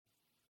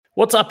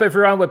What's up,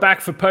 everyone? We're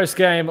back for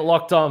post-game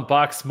Locked On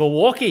Bucks.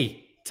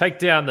 Milwaukee take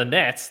down the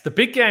Nets. The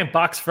big game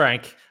Bucks,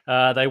 Frank.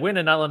 They win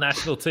another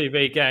national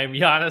TV game.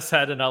 Giannis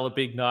had another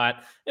big night.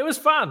 It was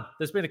fun.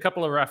 There's been a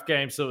couple of rough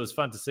games, so it was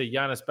fun to see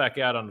Giannis back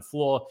out on the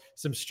floor.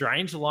 Some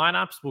strange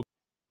lineups. We'll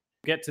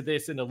get to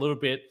this in a little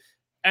bit.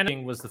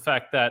 And was the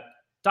fact that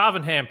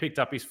Darvin Ham picked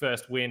up his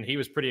first win. He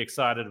was pretty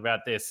excited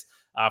about this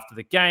after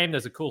the game.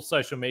 There's a cool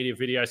social media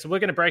video. So we're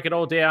going to break it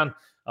all down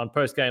on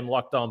post-game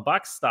Locked On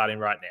Bucks starting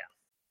right now.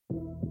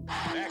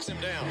 Backs him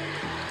down.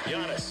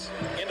 Giannis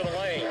into the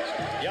lane.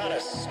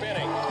 Giannis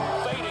spinning.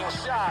 Fading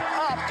shot.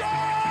 Up.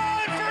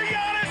 Good for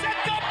Giannis at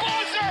the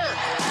buzzer.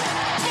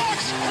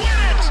 Bucks win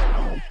it.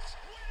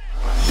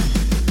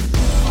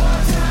 Our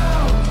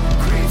town,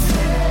 Green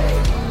City,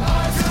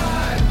 our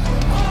time,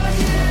 our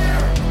year,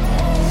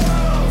 whole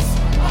world's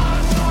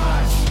on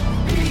watch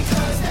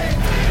because they've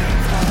been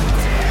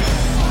collected.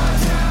 Our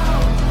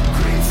town,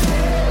 Green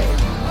City,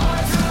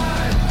 our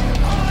time,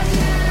 our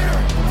year,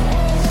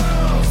 whole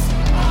world's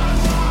on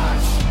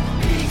watch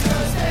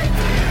because they've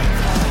been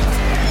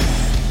collected.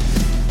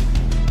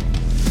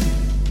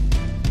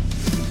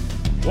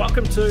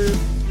 Welcome to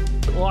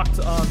Locked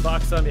On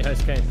Bucks. I'm your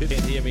host, Kane Pitt. You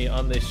can hear me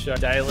on this show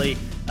daily.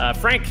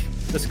 Frank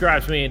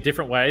describes me in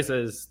different ways,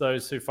 as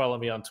those who follow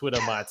me on Twitter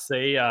might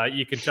see.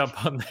 You can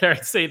jump on there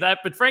and see that.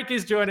 But Frank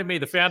is joining me,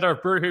 the founder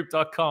of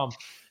BrewHoop.com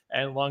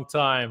and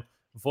longtime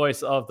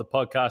voice of the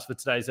podcast for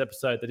today's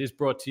episode that is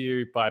brought to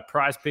you by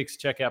PrizePicks.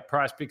 Check out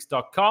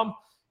PrizePicks.com.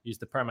 Use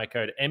the promo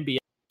code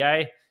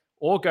NBA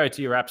or go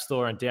to your app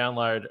store and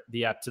download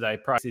the app today.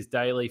 Price is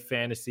daily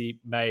fantasy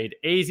made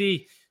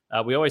easy.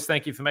 We always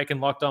thank you for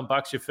making Locked On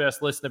Bucks your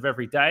first listen of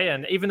every day.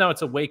 And even though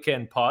it's a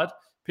weekend pod,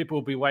 people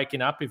will be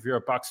waking up, if you're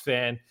a Bucks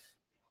fan,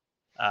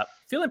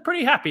 feeling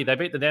pretty happy. They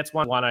beat the Nets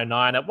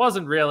 109. It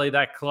wasn't really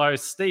that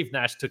close. Steve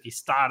Nash took his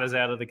starters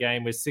out of the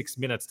game with 6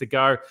 minutes to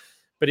go.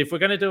 But if we're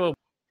going to do a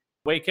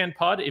weekend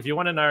pod, if you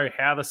want to know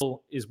how this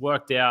all is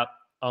worked out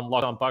on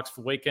Locked On Bucks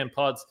for weekend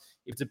pods,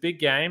 if it's a big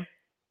game,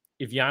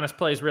 if Giannis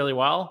plays really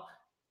well,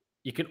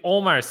 you can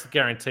almost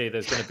guarantee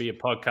there's going to be a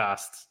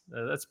podcast.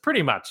 That's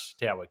pretty much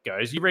how it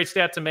goes. You reached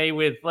out to me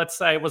with, let's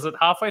say, was it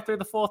halfway through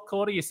the fourth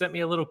quarter? You sent me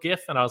a little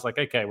GIF, and I was like,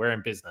 okay, we're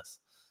in business.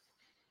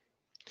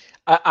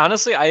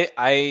 Honestly,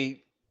 I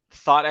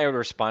thought I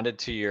responded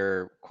to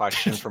your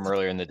question from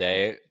earlier in the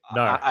day.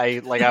 No.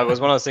 I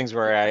was one of those things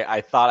where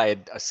I thought I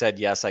had said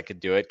yes, I could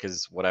do it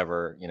because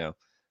whatever,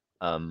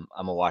 I'm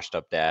a washed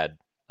up dad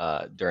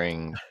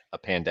during a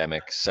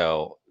pandemic.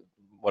 So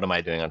what am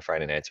I doing on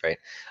Friday nights, right?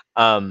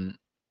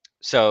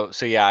 So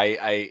yeah,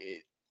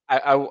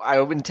 I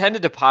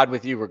intended to pod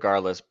with you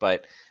regardless,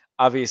 but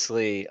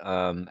obviously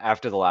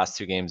after the last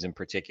two games in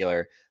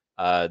particular,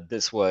 I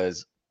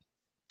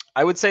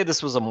would say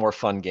this was a more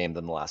fun game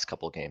than the last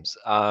couple of games.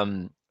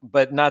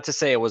 But not to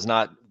say it was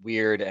not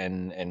weird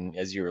and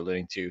as you were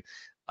alluding to,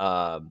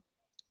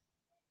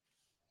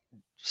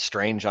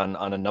 strange on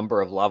a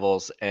number of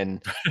levels.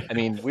 And I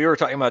mean, we were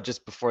talking about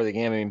just before the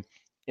game. I mean,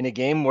 in a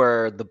game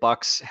where the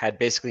Bucks had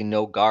basically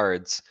no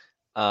guards,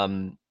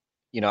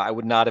 I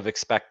would not have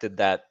expected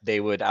that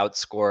they would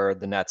outscore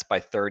the Nets by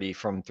 30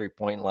 from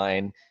 3-point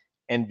line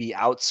and be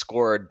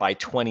outscored by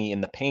 20 in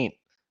the paint.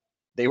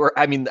 They were,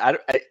 I mean,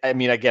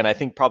 again, I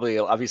think probably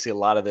obviously a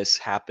lot of this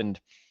happened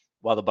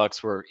while the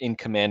Bucks were in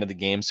command of the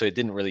game. So it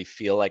didn't really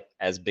feel like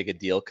as big a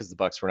deal because the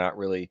Bucks were not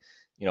really,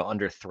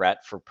 under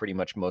threat for pretty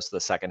much most of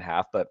the second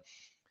half. But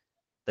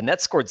the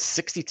Nets scored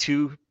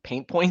 62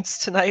 paint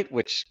points tonight,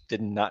 which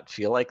did not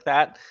feel like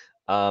that.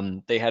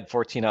 They had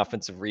 14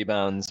 offensive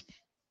rebounds.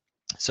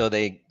 So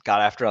they got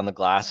after on the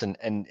glass, and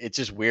it's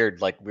just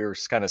weird. Like we were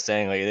kind of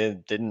saying, like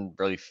it didn't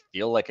really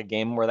feel like a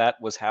game where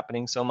that was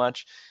happening so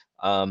much.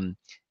 And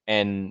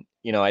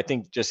I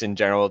think just in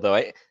general,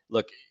 though,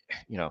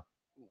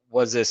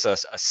 was this a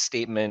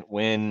statement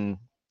win?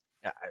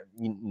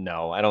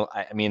 No, I don't.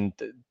 I mean,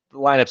 the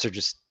lineups are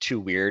just too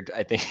weird.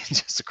 I think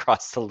just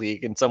across the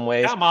league in some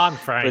ways. Come on,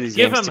 Frank.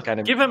 Give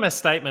him a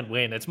statement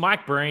win. It's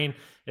Mike Breen.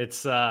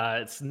 It's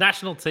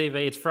national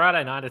TV. It's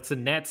Friday night. It's the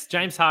Nets.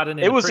 James Harden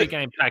in the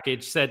pregame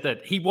package said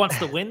that he wants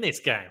to win this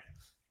game.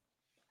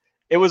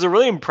 It was a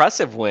really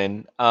impressive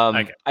win.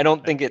 Okay. I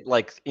don't think it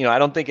I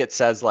don't think it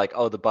says like,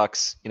 oh, the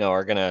Bucks,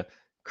 are gonna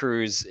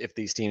cruise if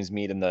these teams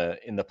meet in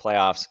the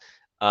playoffs.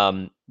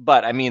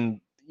 But I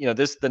mean,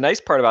 the nice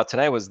part about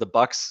tonight was the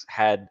Bucks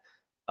had,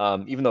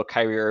 even though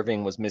Kyrie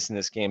Irving was missing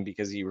this game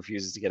because he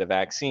refuses to get a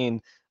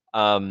vaccine,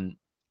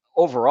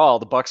 overall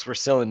the Bucks were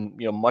still in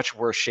much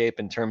worse shape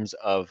in terms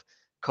of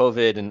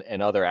COVID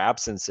and other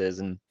absences.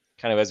 And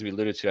kind of as we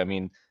alluded to, I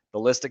mean, the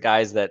list of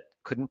guys that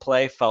couldn't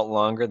play felt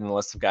longer than the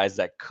list of guys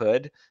that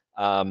could.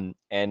 And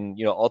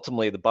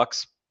ultimately the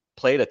Bucks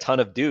played a ton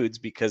of dudes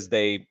because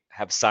they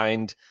have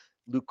signed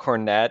Luke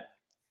Cornett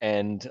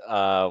and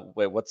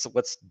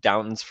what's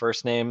Downton's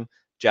first name?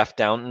 Jeff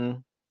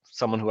Downton,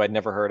 someone who I'd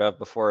never heard of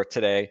before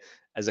today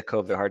as a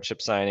COVID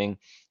hardship signing.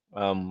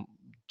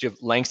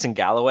 Langston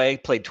Galloway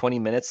played 20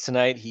 minutes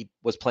tonight. He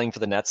was playing for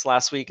the Nets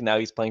last week, and now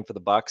he's playing for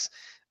the Bucks.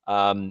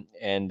 And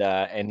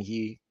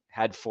he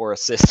had 4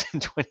 assists in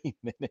 20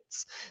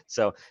 minutes.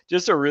 So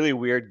just a really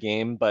weird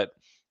game. But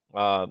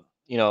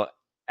you know,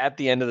 at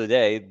the end of the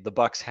day, the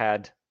Bucks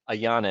had a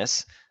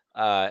Giannis,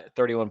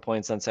 31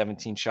 points on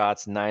 17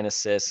 shots, 9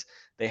 assists.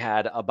 They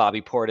had a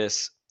Bobby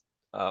Portis,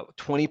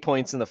 20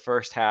 points in the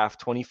first half,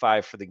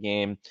 25 for the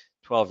game,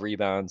 12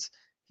 rebounds.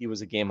 He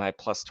was a game high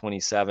plus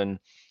 27.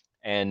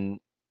 And,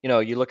 you know,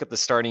 you look at the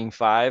starting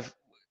five,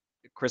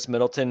 Chris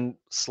Middleton,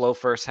 slow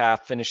first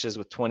half, finishes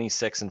with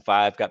 26 and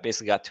 5,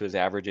 basically got to his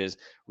averages.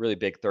 Really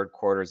big third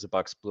quarter as the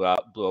Bucks blew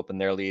open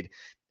their lead.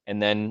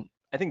 And then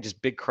I think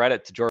just big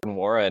credit to Jordan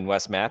Nwora and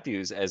Wes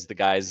Matthews as the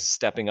guys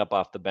stepping up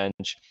off the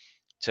bench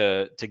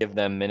to give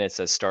them minutes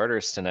as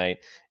starters tonight.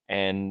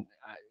 And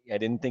I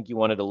didn't think you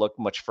wanted to look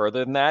much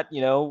further than that.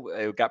 You know,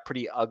 it got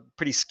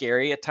pretty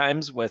scary at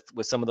times with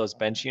some of those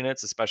bench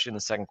units, especially in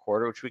the second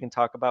quarter, which we can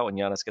talk about when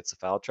Giannis gets the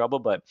foul trouble.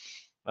 But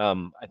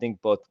I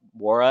think both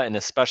Nwora and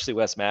especially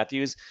Wes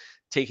Matthews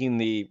taking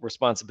the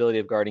responsibility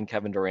of guarding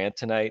Kevin Durant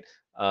tonight.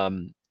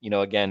 You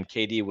know, again,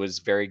 KD was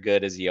very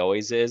good as he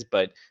always is,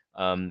 but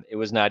it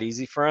was not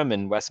easy for him.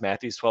 And Wes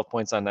Matthews, 12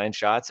 points on 9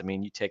 shots. I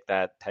mean, you take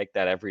that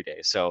every day.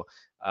 So,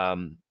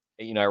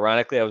 you know,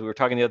 ironically, we were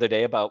talking the other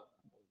day about,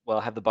 well,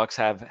 have the Bucks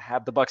had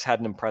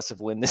an impressive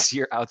win this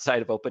year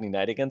outside of opening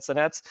night against the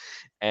Nets?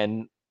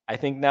 And I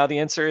think now the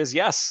answer is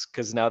yes,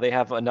 because now they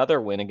have another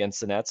win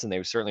against the Nets, and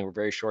they certainly were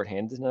very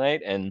shorthanded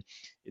tonight, and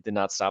it did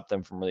not stop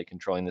them from really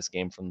controlling this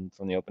game from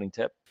the opening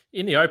tip.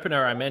 In the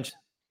opener, I mentioned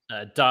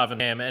Darvin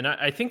Ham, and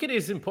I think it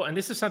is important.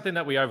 This is something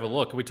that we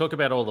overlook. We talk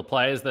about all the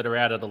players that are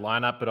out of the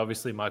lineup, but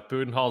obviously Mike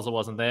Budenholzer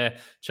wasn't there.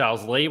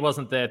 Charles Lee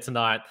wasn't there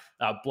tonight.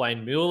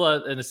 Blaine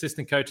Mueller, an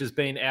assistant coach, has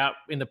been out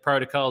in the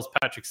protocols.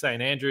 Patrick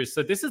St. Andrews.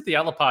 So this is the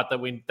other part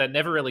that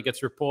never really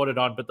gets reported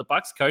on. But the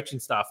Bucks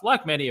coaching staff,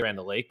 like many around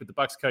the league, but the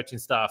Bucks coaching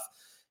staff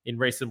in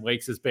recent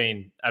weeks has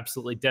been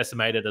absolutely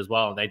decimated as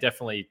well, and they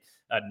definitely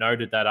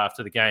noted that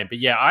after the game. But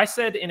yeah, I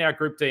said in our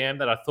group DM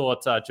that I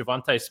thought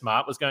Javonte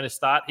Smart was going to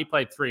start. He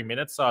played 3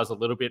 minutes, so I was a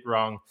little bit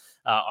wrong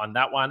on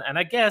that one. And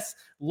I guess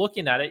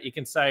looking at it, you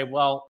can say,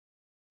 well,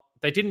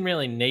 they didn't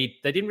really need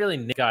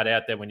guard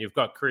out there when you've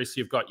got Chris,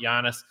 you've got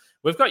Giannis.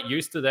 We've got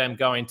used to them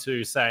going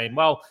to saying,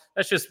 well,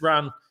 let's just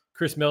run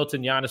Chris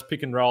Middleton, Giannis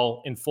pick and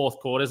roll in fourth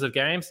quarters of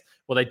games.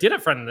 Well, they did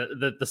it from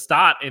the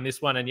start in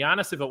this one. And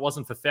Giannis, if it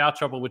wasn't for foul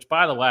trouble, which,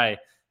 by the way,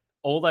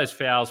 all those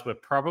fouls were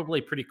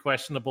probably pretty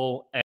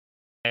questionable,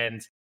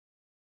 and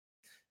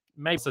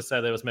maybe also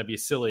say there was maybe a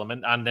silly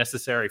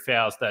unnecessary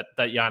fouls that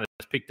Giannis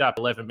picked up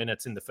 11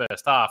 minutes in the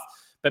first half.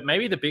 But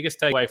maybe the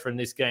biggest takeaway from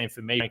this game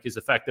for me is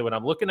the fact that when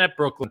I'm looking at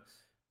Brooklyn,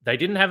 they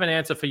didn't have an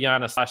answer for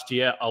Giannis last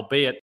year,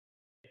 albeit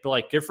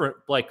Blake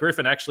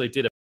Griffin actually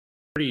did a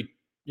pretty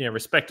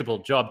respectable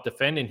job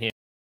defending him.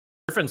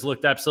 Griffin's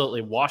looked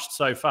absolutely washed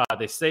so far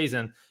this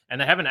season,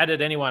 and they haven't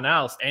added anyone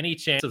else any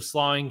chance of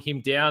slowing him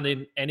down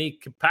in any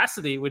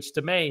capacity, which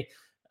to me,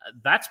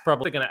 that's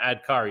probably going to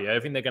add Kyrie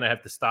Irving. They're going to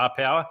have the star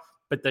power,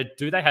 but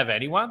do they have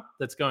anyone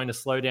that's going to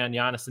slow down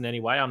Giannis in any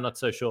way? I'm not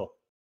so sure.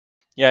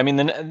 Yeah, I mean,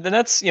 the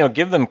Nets,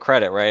 give them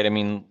credit, right? I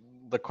mean,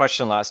 the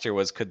question last year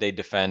was, could they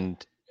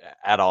defend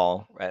at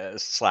all,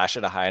 slash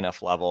at a high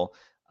enough level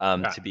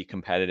to be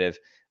competitive?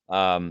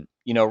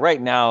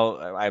 Right now,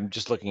 I'm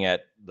just looking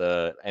at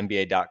the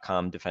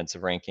NBA.com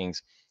defensive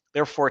rankings.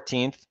 They're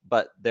 14th,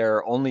 but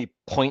they're only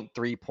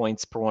 0.3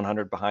 points per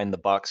 100 behind the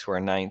Bucks, who are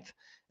 9th,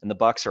 and the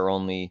Bucks are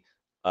only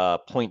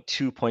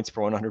 0.2 points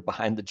per 100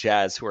 behind the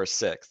Jazz, who are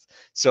 6th.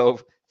 So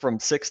from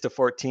 6 to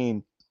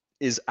 14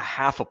 is a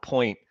half a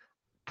point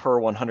per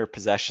 100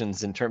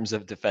 possessions in terms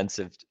of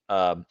defensive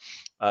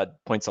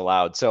points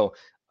allowed. So,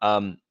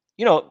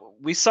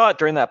 we saw it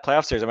during that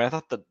playoff series. I mean, I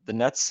thought the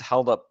Nets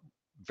held up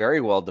very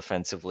well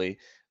defensively.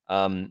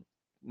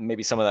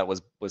 Maybe some of that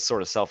was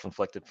sort of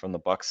self-inflicted from the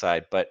Bucks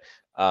side, but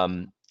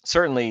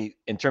certainly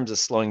in terms of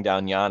slowing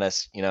down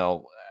Giannis,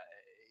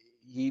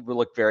 he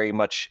looked very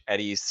much at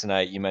ease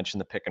tonight. You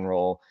mentioned the pick and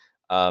roll.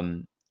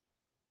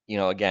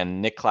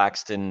 Again, Nick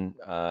Claxton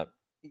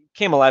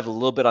came alive a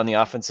little bit on the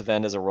offensive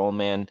end as a roll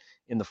man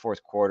in the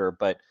fourth quarter,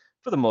 but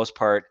for the most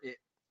part,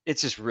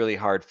 it's just really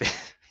hard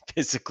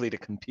physically to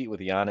compete with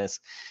Giannis.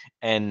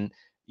 And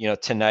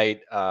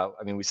tonight,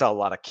 we saw a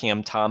lot of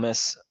Cam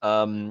Thomas.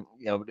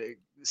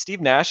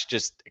 Steve Nash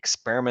just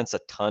experiments a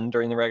ton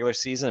during the regular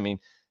season. I mean,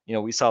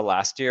 we saw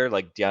last year,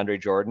 like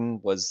DeAndre Jordan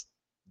was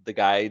the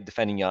guy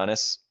defending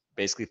Giannis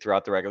basically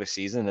throughout the regular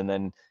season, and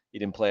then he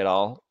didn't play at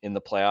all in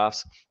the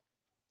playoffs.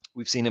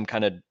 We've seen him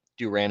kind of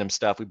do random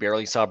stuff. We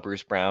barely saw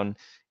Bruce Brown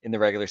in the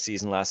regular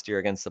season last year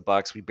against the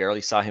Bucks. We barely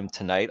saw him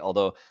tonight,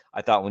 although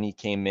I thought when he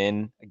came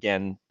in,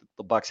 again,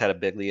 the Bucks had a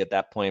big lead at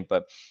that point,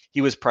 but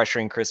he was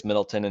pressuring Chris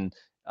Middleton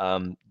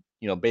and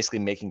basically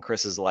making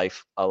Chris's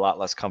life a lot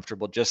less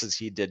comfortable, just as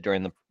he did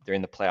during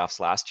the playoffs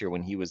last year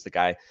when he was the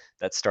guy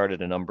that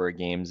started a number of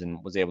games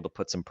and was able to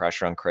put some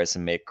pressure on Chris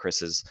and make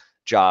Chris's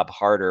job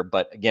harder.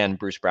 But again,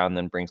 Bruce Brown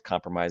then brings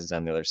compromises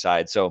on the other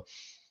side. So,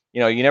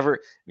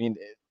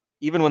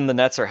 even when the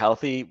Nets are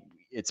healthy,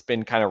 it's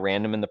been kind of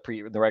random in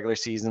the regular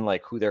season,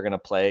 like who they're going to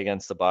play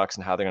against the Bucks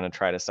and how they're going to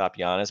try to stop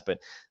Giannis. But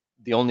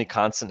the only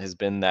constant has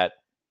been that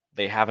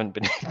they haven't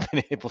been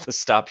able to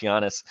stop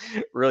Giannis,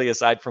 really,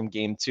 aside from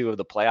game 2 of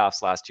the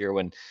playoffs last year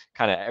when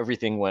kind of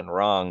everything went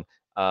wrong.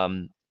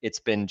 It's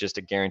been just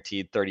a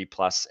guaranteed 30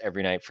 plus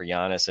every night for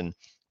Giannis. And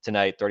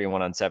tonight,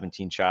 31 on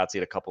 17 shots. He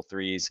had a couple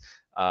threes.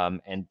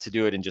 And to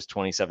do it in just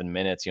 27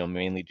 minutes,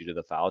 mainly due to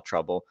the foul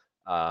trouble.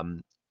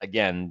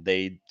 Again,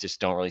 they just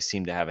don't really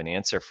seem to have an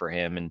answer for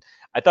him. And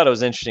I thought it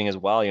was interesting as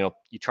well. You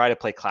try to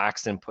play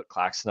Claxton, put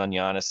Claxton on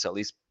Giannis to at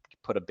least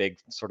put a big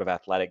sort of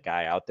athletic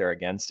guy out there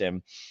against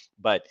him.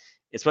 But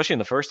especially in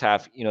the first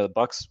half, the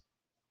Bucks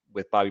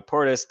with Bobby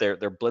Portis, they're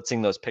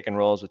blitzing those pick and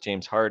rolls with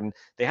James Harden.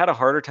 They had a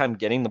harder time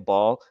getting the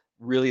ball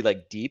really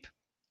like deep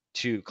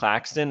to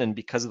Claxton, and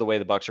because of the way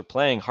the Bucks are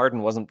playing,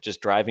 Harden wasn't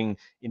just driving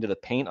into the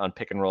paint on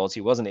pick and rolls.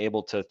 He wasn't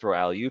able to throw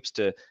alley-oops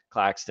to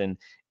Claxton.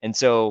 And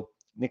so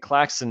Nick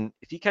Claxton,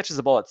 if he catches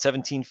the ball at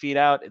 17 feet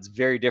out, it's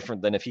very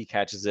different than if he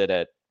catches it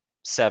at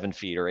 7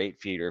 feet or 8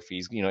 feet, or if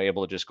he's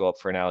able to just go up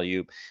for an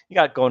alley-oop. He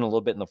got going a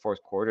little bit in the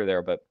fourth quarter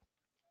there, but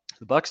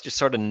the Bucks just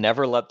sort of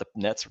never let the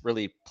Nets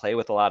really play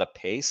with a lot of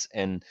pace.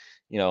 And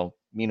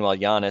meanwhile,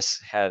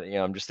 Giannis had,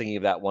 I'm just thinking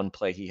of that one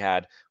play he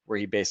had where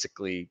he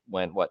basically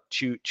went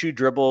two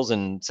dribbles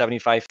and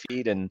 75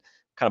 feet and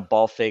kind of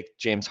ball faked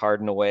James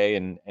Harden away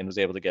and was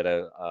able to get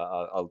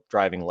a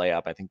driving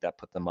layup. I think that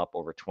put them up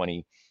over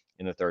 20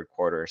 in the third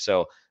quarter.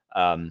 So,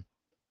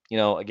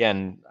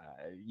 again,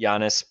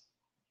 Giannis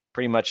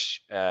pretty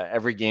much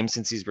every game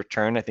since he's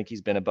returned, I think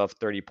he's been above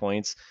 30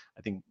 points.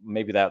 I think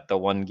maybe that the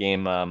one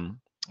game,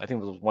 I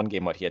think it was one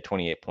game he had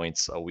 28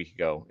 points a week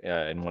ago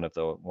in one of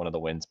the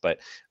wins. But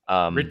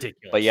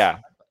ridiculous. But yeah,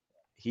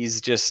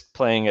 he's just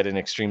playing at an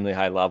extremely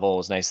high level. It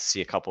was nice to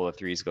see a couple of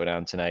threes go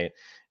down tonight.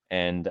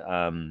 And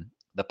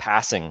the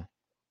passing.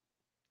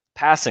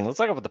 Let's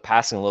talk about the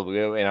passing a little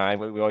bit.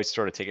 We always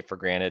sort of take it for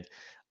granted.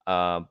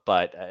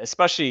 But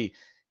especially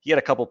he had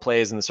a couple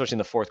plays, and especially in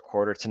the fourth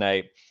quarter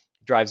tonight,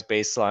 drives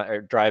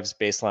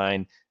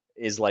baseline,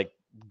 is like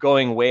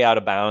going way out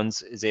of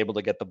bounds, is able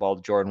to get the ball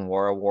to Jordan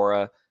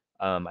Nwora.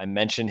 I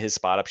mentioned his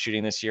spot up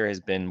shooting this year has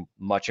been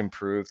much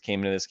improved. Came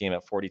into this game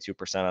at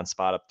 42% on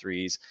spot up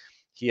threes.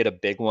 He had a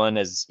big one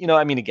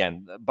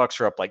again, the Bucks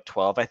were up like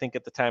 12, I think,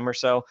 at the time or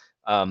so.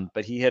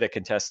 But he hit a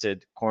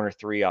contested corner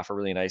three off a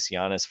really nice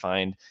Giannis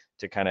find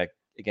to kind of,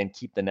 again,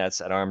 keep the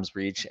Nets at arm's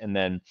reach. And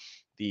then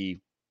the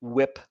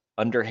whip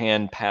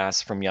underhand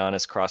pass from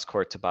Giannis cross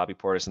court to Bobby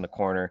Portis in the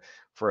corner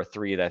for a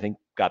three that I think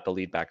got the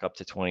lead back up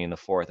to 20 in the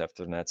fourth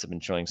after the Nets have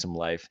been showing some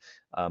life.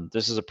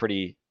 This is a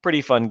pretty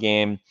fun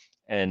game.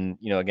 And,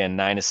 again,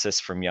 9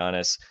 assists from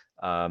Giannis.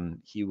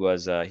 He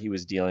was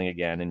dealing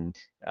again. And,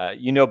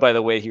 by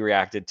the way he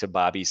reacted to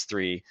Bobby's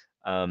three,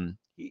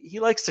 he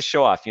likes to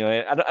show off.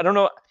 I don't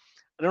know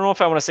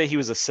if I want to say he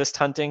was assist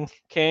hunting,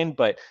 Kane,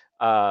 but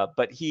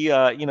he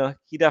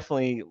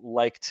definitely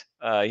likes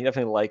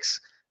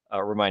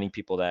reminding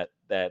people that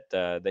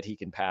he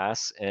can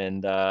pass.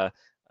 And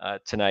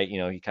tonight,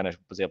 he kind of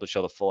was able to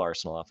show the full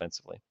arsenal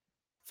offensively.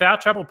 Foul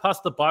trouble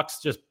past the Bucks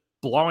just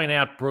blowing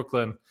out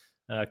Brooklyn.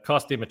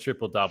 Cost him a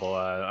triple-double.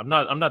 I'm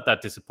not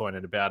that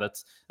disappointed about it.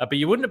 But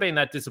you wouldn't have been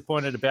that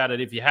disappointed about it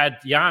if you had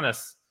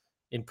Giannis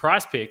in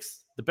Prize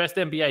Picks, the best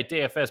NBA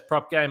DFS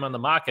prop game on the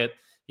market.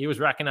 He was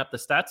racking up the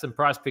stats, and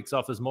Prize Picks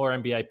offers more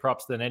NBA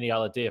props than any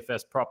other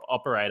DFS prop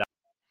operator,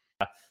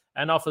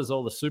 and offers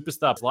all the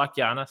superstars like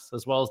Giannis,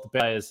 as well as the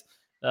players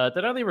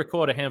that only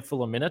record a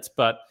handful of minutes,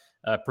 but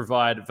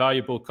provide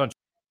valuable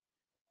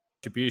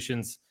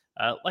contributions.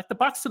 Like the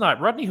Bucks tonight,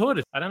 Rodney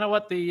Hood. I don't know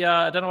what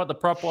the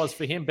prop was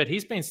for him, but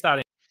he's been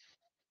starting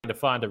to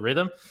find a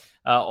rhythm.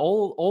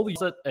 All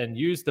use it and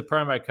use the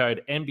promo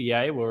code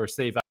NBA will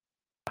receive a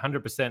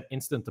 100%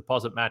 instant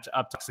deposit match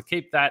up to. So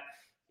keep that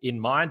in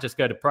mind. Just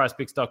go to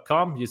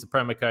PrizePicks.com, use the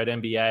promo code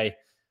NBA,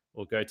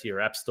 or go to your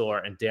app store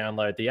and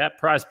download the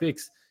app.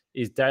 PrizePicks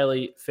is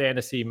daily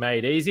fantasy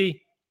made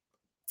easy.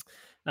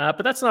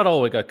 But that's not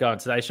all we got going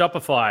today.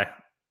 Shopify.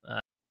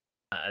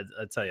 I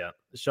tell you,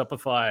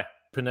 Shopify.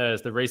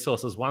 Entrepreneurs, the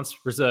resources once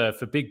reserved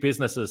for big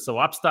businesses, so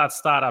upstart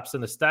startups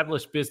and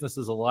established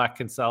businesses alike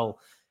can sell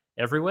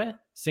everywhere,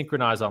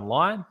 synchronize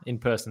online,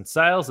 in-person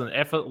sales, and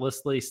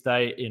effortlessly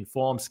stay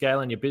informed.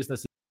 Scaling your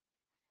business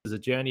is a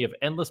journey of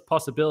endless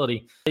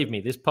possibility. Believe me,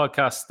 this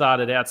podcast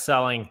started out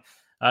selling.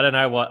 I don't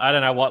know what.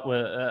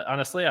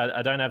 Honestly,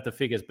 I don't have the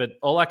figures, but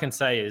all I can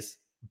say is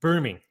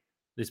booming.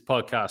 This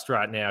podcast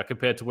right now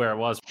compared to where it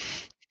was.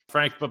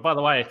 Frank, but by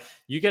the way,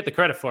 you get the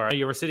credit for it.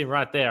 You were sitting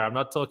right there. I'm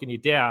not talking you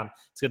down.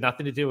 It's got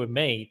nothing to do with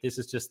me. This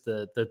is just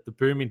the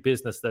booming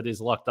business that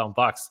is Locked On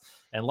Bucks.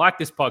 And like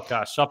this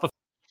podcast, Shopify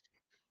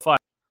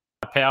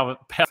power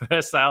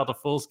first sale to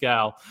full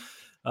scale.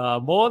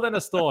 More than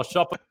a store,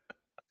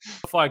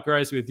 Shopify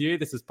grows with you.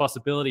 This is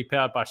Possibility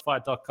powered by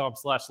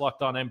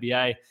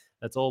Shopify.com/LockedOnNBA.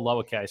 That's all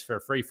lowercase for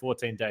a free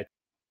 14-day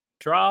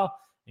trial.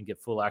 And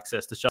get full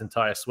access to Shopify's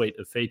entire suite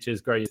of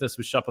features. Grow your business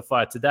with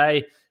Shopify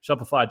today.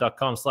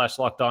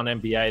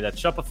 Shopify.com/LockedOnNBA. That's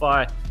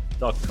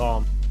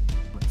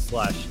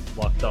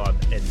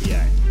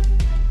Shopify.com/LockedOnNBA.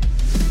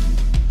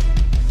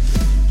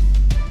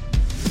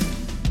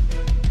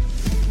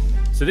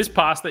 So this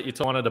pass that you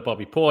wanted to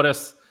Bobby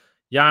Portis,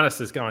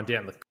 Giannis is going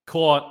down the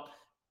court.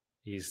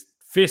 He's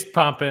fist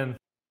pumping,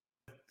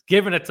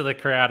 giving it to the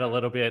crowd a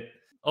little bit.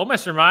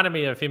 Almost reminded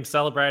me of him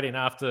celebrating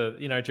after,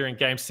 during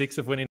game 6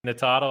 of winning the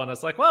title. And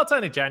it's like, well, it's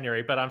only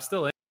January, but I'm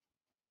still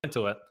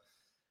into it.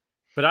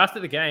 But after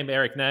the game,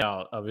 Eric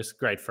Nail, of his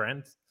great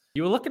friend,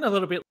 you were looking a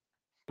little bit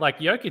like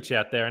Jokic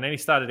out there, and then he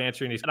started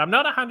answering his. And I'm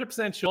not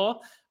 100% sure,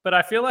 but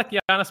I feel like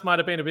Giannis might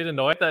have been a bit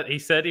annoyed that he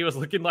said he was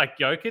looking like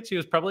Jokic. He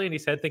was probably in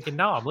his head thinking,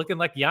 no, I'm looking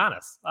like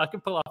Giannis. I can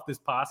pull off this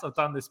pass. I've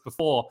done this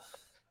before.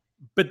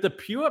 But the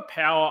pure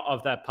power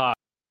of that pass,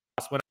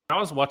 when I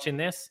was watching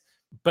this,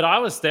 but I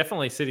was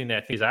definitely sitting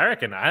there thinking, I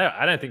reckon,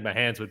 I don't think my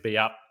hands would be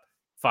up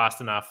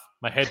fast enough.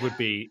 My head would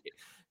be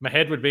in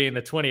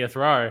the 20th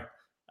row.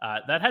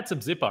 That had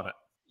some zip on it.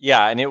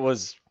 Yeah, and it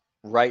was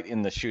right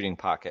in the shooting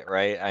pocket,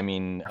 right? I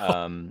mean,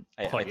 I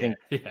think,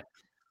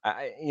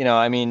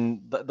 I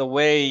mean, the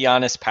way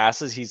Giannis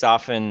passes, he's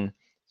often,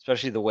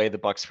 especially the way the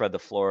Bucks spread the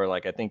floor.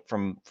 Like I think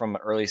from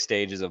early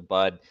stages of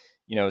Bud,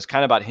 it's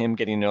kind of about him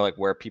getting to know like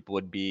where people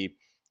would be,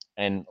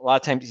 and a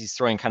lot of times he's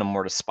throwing kind of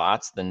more to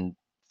spots than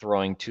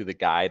throwing to the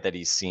guy that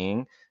he's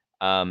seeing.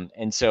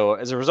 And so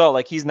as a result,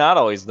 like he's not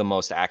always the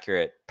most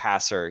accurate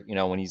passer,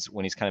 when he's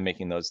kind of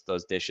making those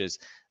dishes.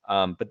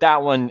 But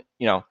that one,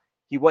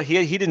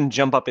 he didn't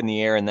jump up in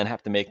the air and then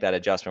have to make that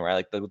adjustment, right?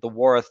 Like the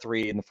Wara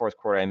 3 in the fourth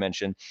quarter I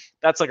mentioned,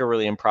 that's like a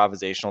really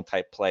improvisational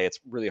type play. It's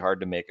really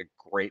hard to make a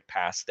great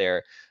pass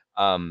there.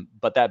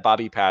 But that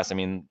Bobby pass, I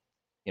mean,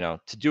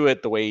 to do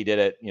it the way he did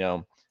it,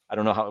 I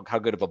don't know how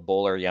good of a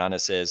bowler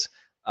Giannis is.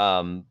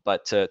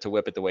 But to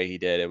whip it the way he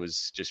did, it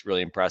was just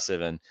really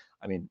impressive. And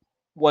I mean,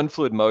 one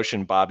fluid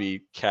motion,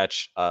 Bobby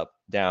catch up,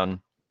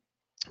 down.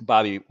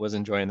 Bobby was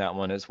enjoying that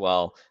one as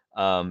well.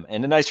 And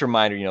a nice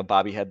reminder,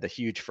 Bobby had the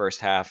huge first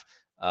half.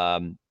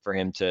 For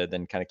him to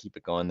then kind of keep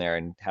it going there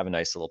and have a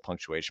nice little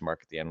punctuation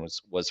mark at the end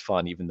was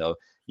fun, even though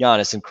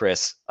Giannis and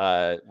Chris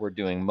were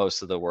doing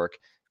most of the work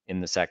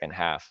in the second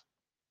half.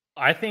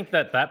 I think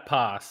that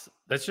pass,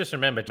 let's just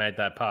remember, made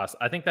that pass.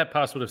 I think that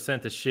pass would have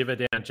sent a shiver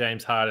down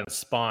James Harden's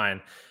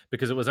spine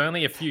because it was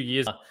only a few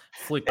years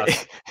flick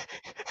pass.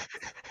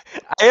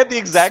 I had the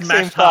exact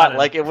same thought.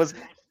 Like it was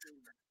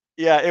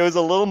a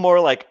little more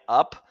like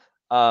up.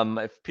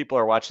 If people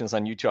are watching this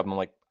on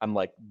YouTube, I'm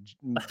like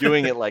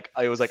doing it like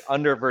it was like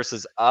under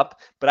versus up,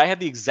 but I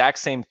had the exact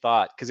same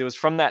thought because it was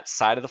from that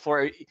side of the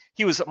floor.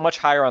 He was much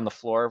higher on the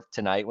floor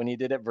tonight when he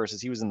did it versus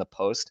he was in the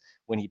post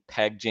when he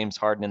pegged James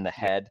Harden in the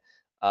head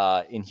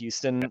in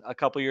Houston a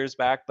couple years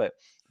back. But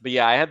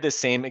yeah, I had this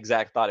same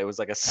exact thought. It was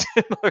like a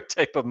similar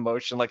type of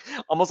motion, like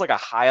almost like a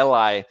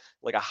highlight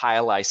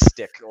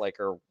stick, like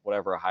or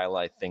whatever a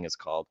highlight thing is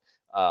called.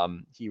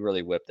 He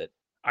really whipped it.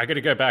 I got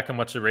to go back and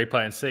watch the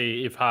replay and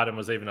see if Harden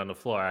was even on the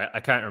floor. I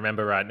can't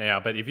remember right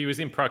now, but if he was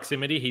in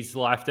proximity, his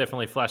life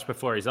definitely flashed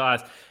before his eyes.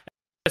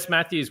 Wes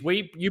Matthews,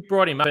 you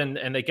brought him up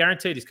and they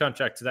guaranteed his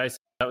contract today. So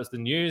that was the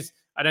news.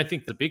 I don't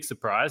think it's a big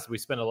surprise. We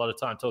spent a lot of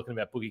time talking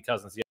about Boogie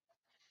Cousins the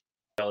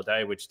other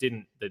day, which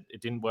didn't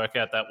work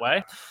out that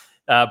way.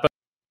 But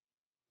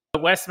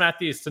Wes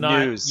Matthews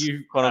tonight, news,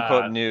 quote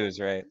unquote news,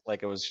 right?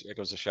 Like it was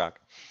a shock.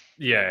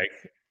 Yeah,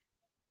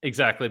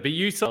 exactly. But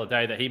you saw the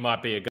day that he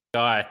might be a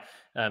guy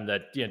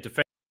that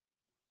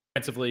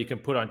defensively you can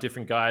put on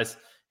different guys.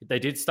 They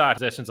did start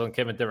possessions on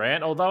Kevin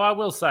Durant, although I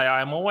will say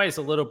I'm always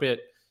a little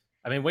bit.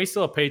 I mean, we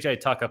saw PJ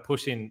Tucker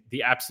pushing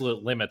the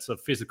absolute limits of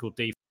physical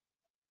defense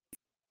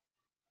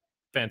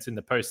in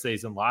the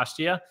postseason last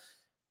year.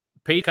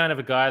 Pete kind of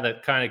a guy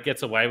that kind of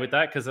gets away with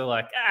that because they're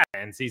like,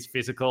 and he's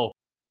physical.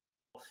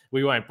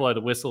 We won't blow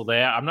the whistle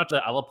there. I'm not sure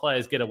that other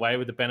players get away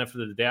with the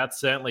benefit of the doubt.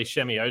 Certainly,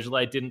 Shemi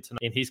Ojeleye didn't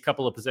tonight in his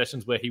couple of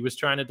possessions where he was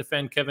trying to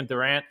defend Kevin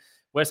Durant.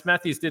 Wes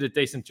Matthews did a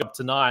decent job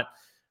tonight.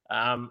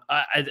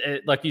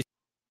 Like you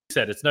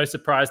said, it's no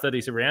surprise that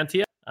he's around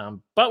here.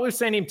 But we've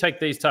seen him take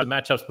these type of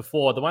matchups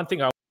before. The one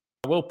thing I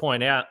will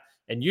point out,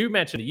 and you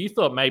mentioned it, you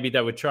thought maybe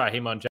they would try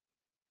him on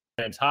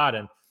James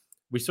Harden.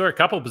 We saw a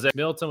couple of possessions.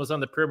 Middleton was on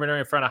the perimeter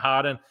in front of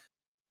Harden.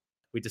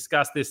 We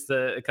discussed this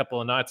a couple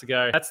of nights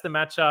ago. That's the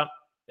matchup.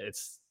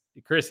 It's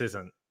Chris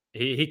isn't.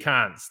 He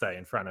can't stay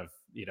in front of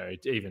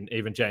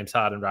even James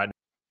Harden right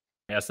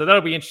now. So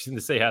that'll be interesting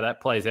to see how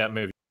that plays out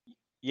moving.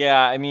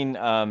 Yeah, I mean,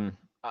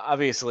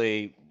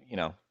 obviously,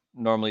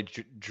 normally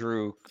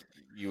Drew,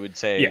 you would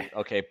say,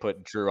 okay,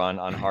 put Drew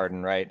on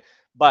Harden, right?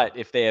 But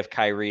if they have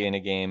Kyrie in a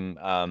game,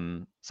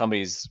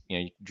 somebody's,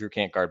 Drew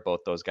can't guard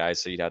both those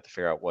guys, so you'd have to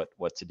figure out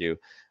what to do.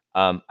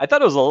 I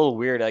thought it was a little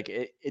weird. Like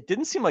it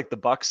didn't seem like the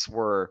Bucks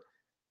were.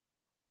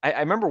 I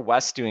remember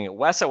Wes doing it.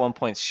 Wes at one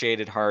point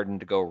shaded Harden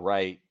to go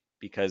right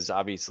because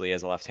obviously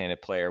as a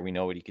left-handed player, we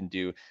know what he can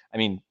do. I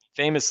mean,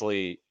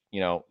 famously,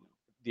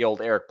 the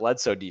old Eric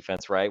Bledsoe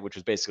defense, right, which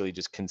was basically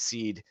just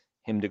concede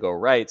him to go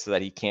right so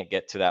that he can't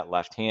get to that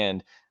left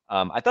hand.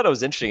 I thought it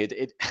was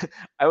interesting.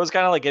 I was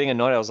kind of like getting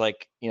annoyed. I was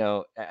like,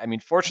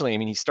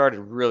 fortunately, he started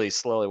really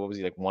slowly. What was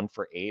he, like 1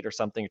 for 8 or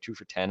something, or 2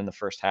 for 10 in the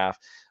first half?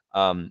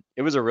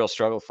 It was a real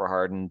struggle for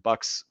Harden.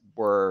 Bucks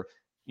were,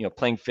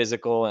 playing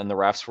physical, and the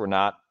refs were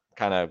not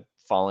kind of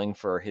falling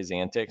for his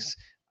antics.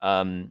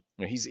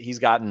 He's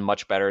gotten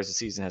much better as the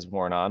season has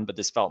worn on, but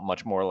this felt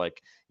much more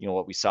like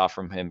what we saw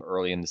from him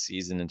early in the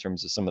season in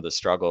terms of some of the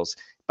struggles.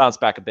 Bounced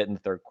back a bit in the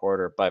third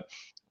quarter, but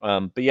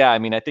yeah, I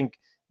mean, I think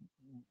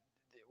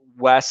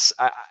Wes.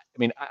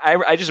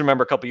 I just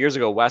remember a couple years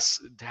ago, Wes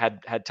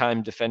had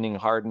time defending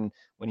Harden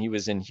when he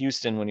was in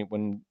Houston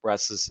when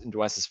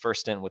Wes's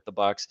first stint with the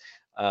Bucks.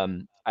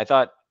 I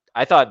thought,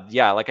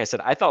 yeah, like I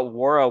said, I thought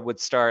Wara would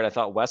start. I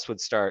thought Wes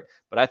would start,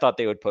 but I thought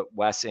they would put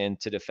Wes in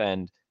to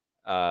defend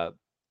Harden,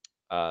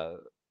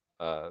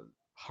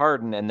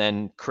 and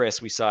then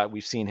Chris.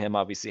 We've seen him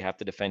obviously have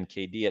to defend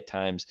KD at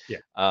times. Yeah.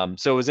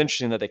 So it was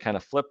interesting that they kind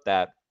of flipped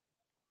that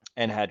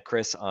and had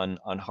Chris on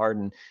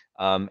Harden.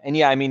 And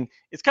yeah, I mean,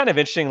 it's kind of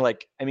interesting.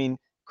 Like, I mean,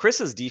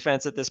 Chris's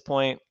defense at this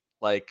point,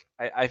 like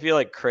I feel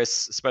like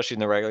Chris, especially in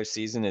the regular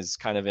season, is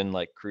kind of in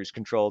like cruise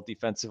control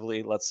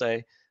defensively, let's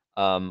say.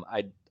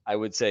 I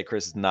would say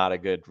Chris is not a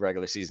good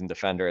regular season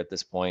defender at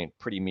this point,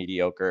 pretty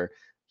mediocre.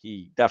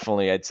 He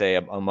definitely, I'd say,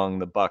 among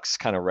the Bucks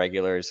kind of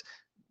regulars,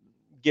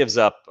 gives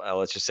up,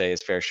 let's just say,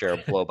 his fair share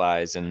of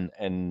blow-bys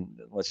and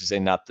let's just say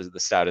not the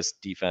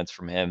stoutest defense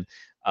from him.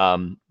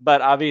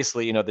 But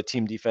obviously, the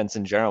team defense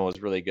in general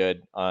was really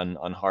good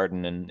on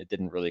Harden, and it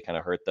didn't really kind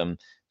of hurt them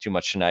too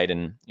much tonight.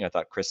 And I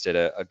thought Chris did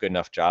a good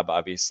enough job,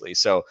 obviously.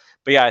 So,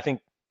 but yeah, I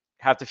think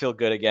have to feel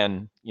good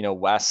again.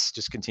 Wes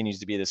just continues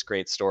to be this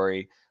great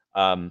story.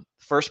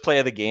 First play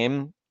of the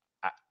game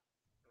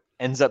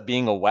ends up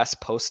being a Wes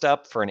post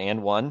up for an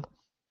and one.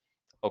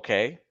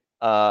 Okay.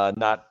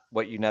 Not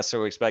what you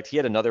necessarily expect. He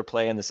had another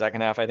play in the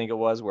second half, I think it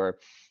was, where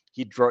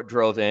he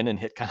drove in and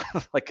hit kind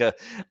of like a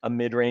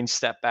mid-range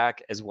step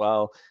back as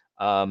well,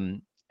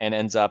 and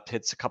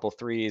hits a couple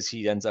threes.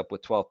 He ends up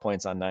with 12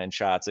 points on 9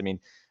 shots. I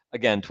mean,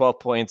 again, 12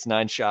 points,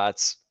 9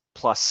 shots,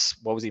 plus,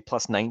 what was he,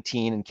 plus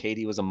 19, and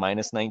KD was a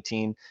minus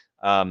 19.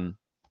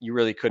 You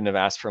really couldn't have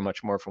asked for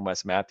much more from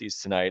Wes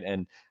Matthews tonight.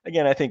 And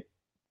again, I think,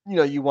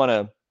 you want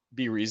to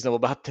be reasonable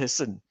about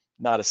this and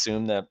not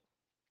assume that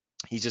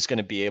he's just going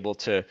to be able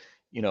to,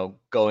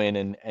 go in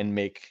and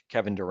make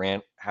Kevin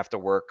Durant have to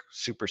work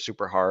super,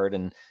 super hard.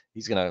 And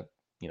he's going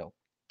to,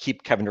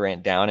 keep Kevin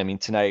Durant down. I mean,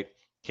 tonight,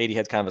 KD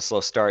had kind of a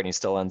slow start and he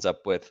still ends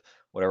up with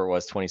whatever it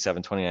was,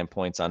 27, 29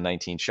 points on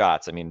 19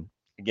 shots. I mean,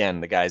 again,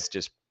 the guy's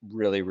just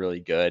really, really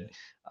good.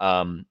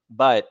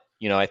 But,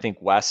 I think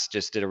Wes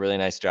just did a really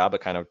nice job of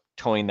kind of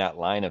towing that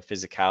line of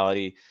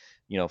physicality,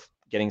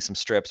 getting some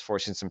strips,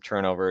 forcing some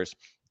turnovers,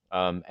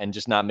 and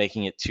just not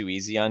making it too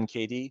easy on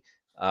KD.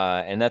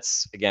 And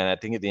that's, again, I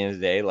think at the end of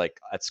the day, like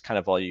that's kind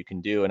of all you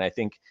can do. And I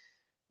think,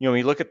 when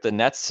you look at the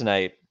Nets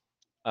tonight,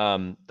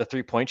 the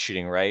 3-point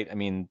shooting, right? I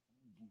mean,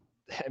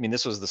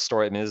 this was the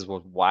story. I mean, this is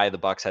why the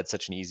Bucks had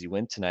such an easy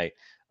win tonight.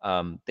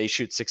 They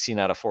shoot 16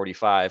 out of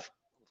 45.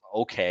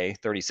 Okay.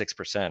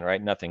 36%,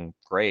 right? Nothing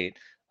great.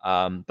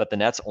 But the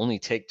Nets only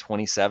take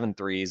 27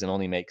 threes and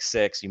only make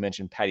 6. You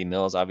mentioned Patty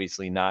Mills,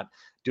 obviously not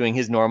doing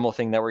his normal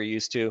thing that we're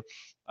used to.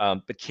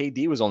 But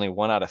KD was only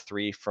 1 out of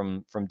 3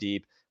 from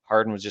deep.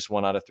 Harden was just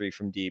 1 out of 3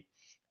 from deep.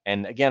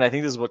 And again, I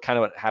think this is what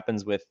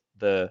happens with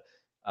the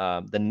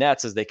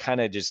Nets is they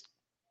kind of just,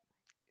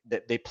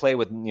 they play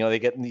with, they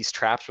get in these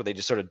traps where they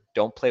just sort of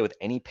don't play with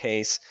any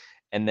pace.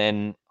 And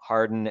then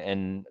Harden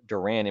and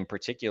Durant in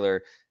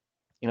particular,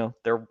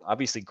 they're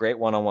obviously great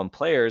one-on-one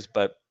players,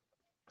 but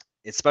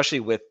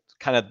especially with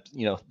kind of,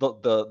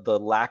 the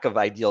lack of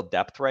ideal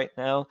depth right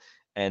now.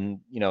 And,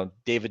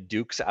 David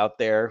Duke's out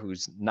there,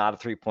 who's not a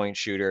 3-point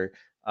shooter.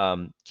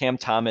 Cam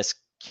Thomas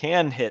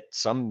can hit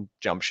some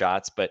jump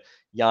shots, but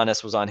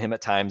Giannis was on him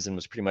at times and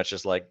was pretty much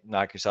just like,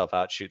 knock yourself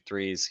out, shoot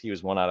threes. He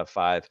was 1 out of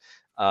 5.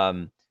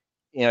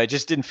 It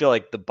just didn't feel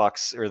like the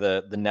Bucks or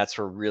the Nets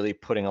were really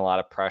putting a lot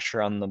of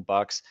pressure on the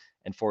Bucks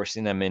and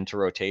forcing them into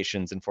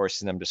rotations and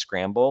forcing them to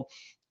scramble.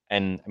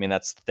 And I mean,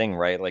 that's the thing,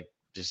 right? Like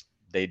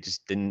they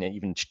just didn't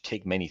even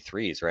take many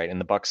threes, right? And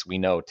the Bucks, we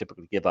know,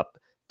 typically give up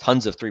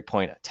tons of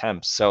 3-point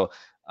attempts. So,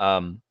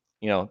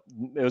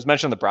 it was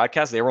mentioned on the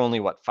broadcast, they were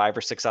only 5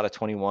 or 6 out of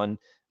 21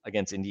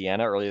 against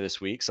Indiana earlier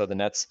this week. So the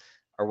Nets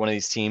are one of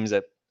these teams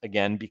that,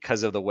 again,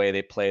 because of the way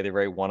they play, they're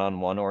very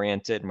one-on-one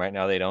oriented. And right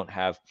now they don't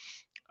have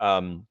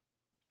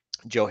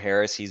Joe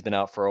Harris. He's been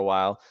out for a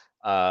while.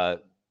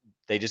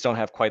 They just don't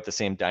have quite the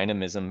same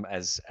dynamism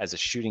as a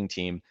shooting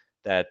team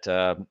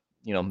that,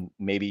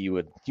 maybe you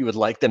would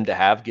like them to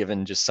have,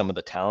 given just some of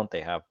the talent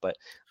they have. But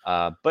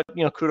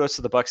kudos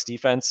to the Bucks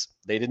defense.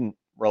 They didn't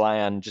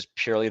rely on just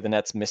purely the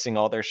Nets missing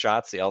all their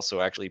shots. They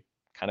also actually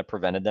kind of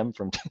prevented them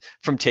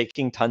from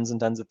taking tons and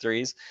tons of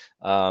threes.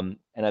 And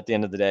at the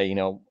end of the day,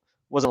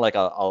 wasn't like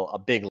a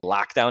big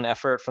lockdown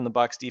effort from the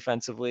Bucks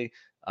defensively,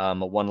 a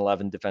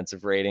 111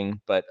 defensive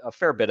rating, but a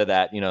fair bit of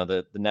that,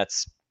 the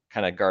Nets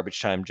kind of garbage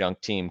time junk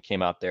team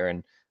came out there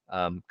and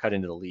cut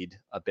into the lead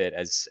a bit,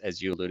 as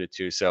you alluded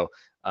to. So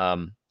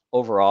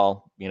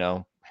overall,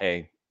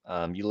 hey,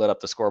 you lit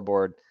up the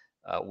scoreboard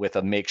with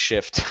a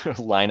makeshift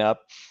lineup.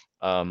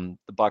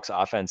 The Bucks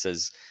offense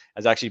has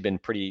actually been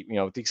pretty,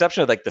 with the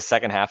exception of like the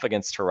second half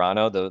against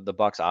Toronto, the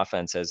Bucks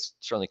offense has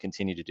certainly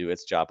continued to do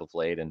its job of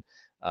late. And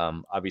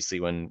obviously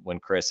when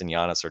Chris and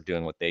Giannis are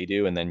doing what they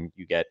do, and then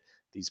you get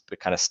these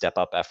kind of step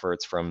up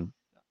efforts from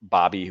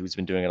Bobby, who's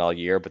been doing it all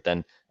year. But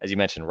then, as you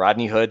mentioned,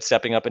 Rodney Hood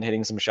stepping up and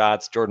hitting some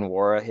shots, Jordan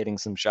Nwora hitting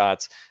some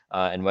shots,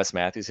 and Wes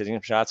Matthews hitting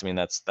some shots. I mean,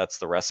 that's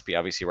the recipe,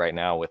 obviously, right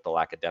now with the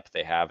lack of depth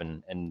they have,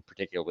 and in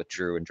particular with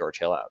Drew and George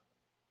Hill out.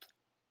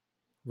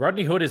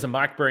 Rodney Hood is a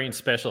Mike Breen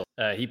special.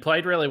 He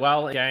played really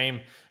well in the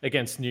game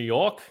against New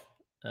York.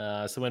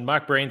 So when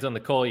Mike Breen's on the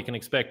call, you can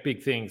expect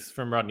big things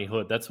from Rodney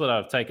Hood. That's what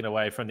I've taken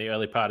away from the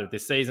early part of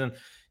this season.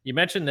 You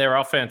mentioned their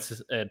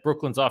offense,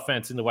 Brooklyn's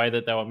offense, in the way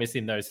that they were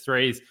missing those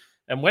threes.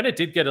 And when it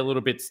did get a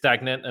little bit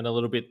stagnant and a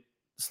little bit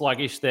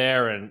sluggish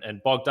there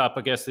and bogged up,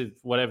 I guess,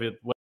 whatever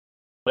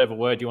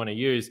word you want to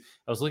use,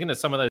 I was looking at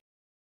some of those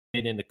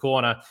in the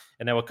corner,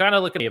 and they were kind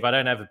of looking at me if I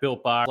don't have a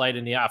Built Bar late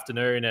in the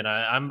afternoon, and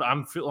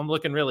I'm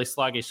looking really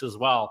sluggish as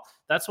well.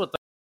 That's what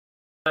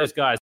those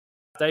guys,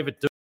 David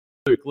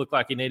Duke, looked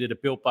like he needed a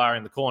Built Bar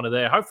in the corner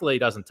there. Hopefully he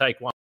doesn't take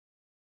one.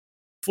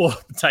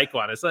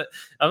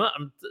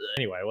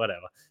 Anyway,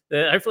 whatever.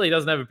 Hopefully he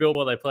doesn't have a Built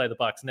while they play the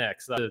Bucks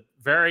next. So,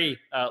 very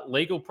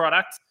legal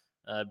product.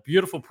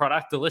 Beautiful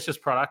product, delicious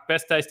product,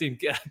 best tasting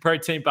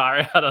protein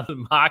bar out on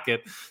the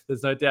market.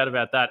 There's no doubt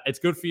about that. It's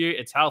good for you.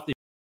 It's healthy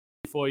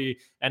for you,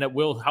 and it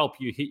will help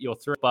you hit your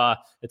thrill bar.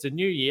 It's a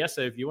new year,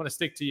 so if you want to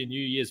stick to your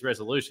New Year's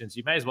resolutions,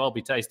 you may as well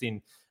be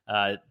tasting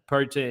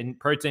protein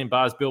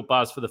bars, Built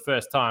Bars for the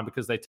first time,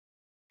 because they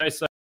taste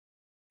so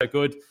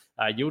good.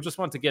 You'll just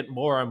want to get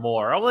more and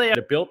more. All the way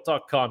to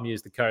built.com,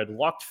 use the code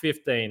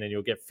LOCKED15 and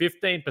you'll get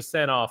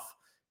 15% off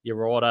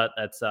your order.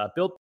 That's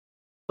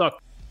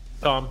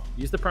built.com.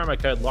 Use the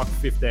promo code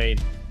LOCKED15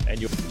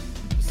 and you'll get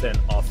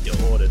 15% off your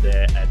order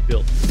there at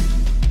Built.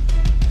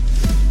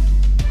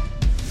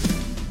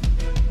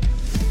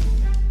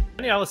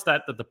 The other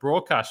stat that the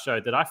broadcast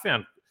showed that I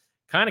found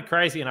kind of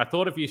crazy, and I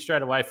thought of you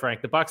straight away,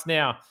 Frank. The Bucks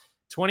now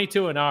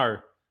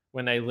 22-0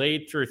 when they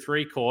lead through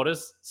three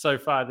quarters so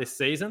far this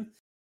season.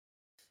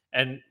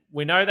 And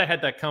we know they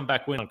had that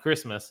comeback win on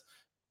Christmas,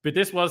 but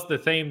this was the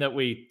theme that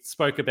we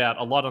spoke about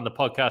a lot on the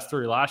podcast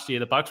through last year.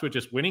 The Bucks were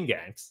just winning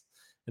games,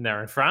 and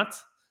they're in front,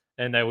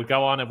 and they would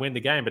go on and win the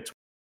game. But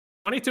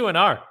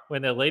 22-0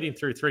 when they're leading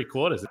through three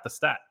quarters at the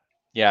stat.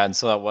 Yeah, and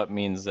so that what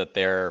means that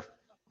they're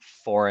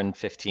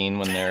 4-15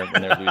 when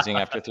they're losing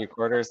after three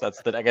quarters.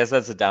 I guess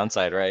that's the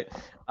downside, right?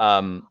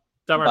 Don't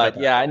worry about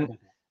that.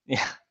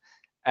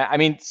 I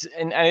mean,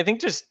 and I think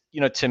just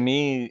to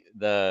me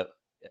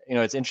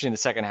it's interesting. The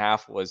second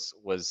half was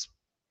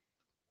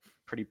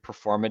pretty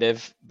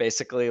performative,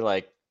 basically.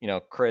 Like,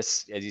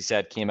 Chris, as you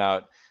said, came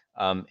out,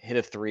 hit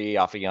a three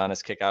off a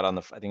Giannis kick out on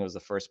I think it was the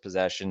first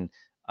possession.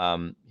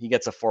 He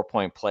gets a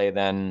 4-point play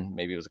then.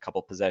 Maybe it was a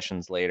couple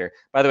possessions later.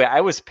 By the way,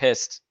 I was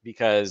pissed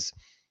because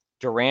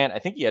Durant, I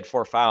think he had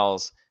 4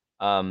 fouls,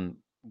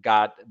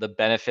 got the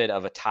benefit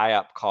of a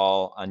tie-up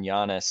call on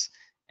Giannis.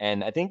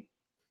 And I think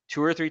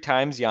 2 or 3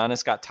 times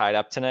Giannis got tied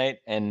up tonight,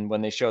 and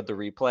when they showed the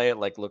replay, it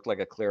looked like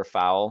a clear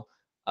foul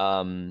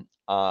on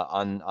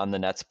the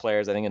Nets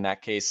players. I think in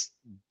that case,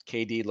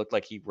 KD looked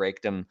like he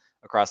raked him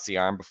across the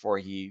arm before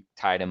he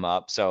tied him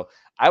up. So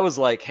I was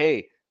like,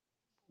 hey,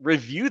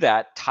 review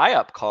that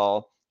tie-up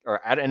call.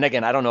 And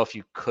again, I don't know if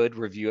you could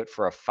review it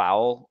for a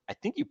foul. I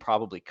think you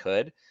probably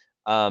could.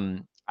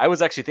 I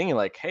was actually thinking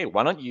like, hey,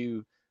 why don't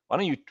you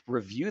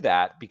review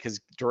that, because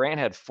Durant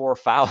had 4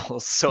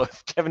 fouls. So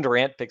if Kevin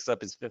Durant picks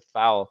up his 5th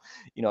foul,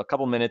 a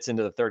couple minutes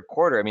into the third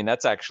quarter, I mean,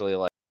 that's actually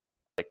like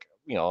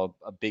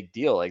a big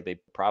deal. Like they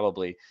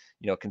probably,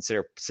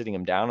 consider sitting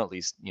him down at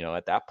least,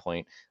 at that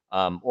point.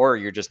 Or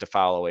you're just a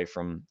foul away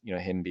from,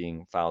 him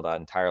being fouled out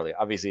entirely.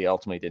 Obviously, it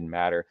ultimately didn't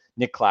matter.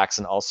 Nick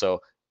Claxton also,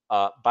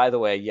 by the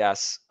way,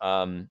 yes.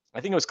 I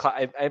think it was,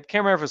 I can't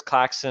remember if it was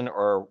Claxton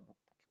or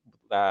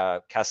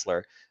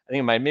Kessler. I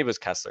think maybe it was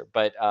Kessler,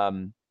 but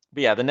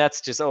yeah, the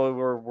Nets just,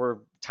 we're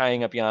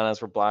tying up Giannis,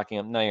 we're blocking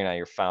him. No, you're not.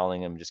 You're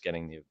fouling him, just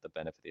getting the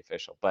benefit of the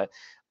official. But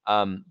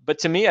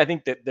to me, I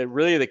think that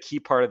really the key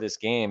part of this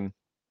game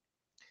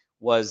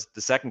was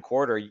the second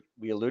quarter.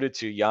 We alluded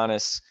to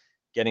Giannis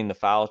getting the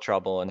foul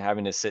trouble and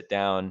having to sit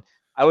down.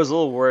 I was a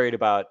little worried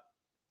about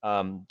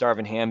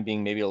Darvin Ham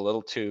being maybe a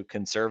little too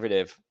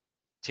conservative,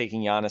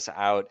 taking Giannis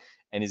out,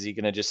 and is he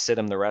going to just sit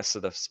him the rest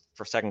of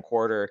for second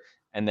quarter,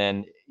 and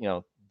then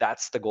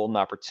that's the golden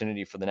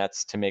opportunity for the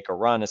Nets to make a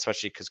run,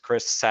 especially because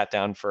Chris sat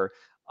down for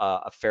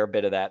a fair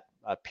bit of that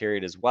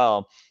period as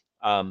well.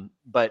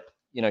 But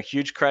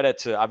huge credit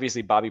to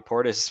obviously Bobby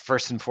Portis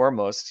first and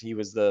foremost. He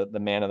was the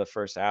man of the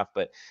first half.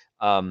 But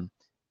I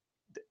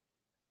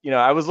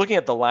was looking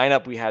at the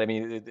lineup we had. I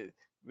mean,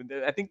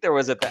 I think there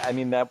was that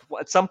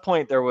at some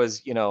point there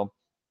was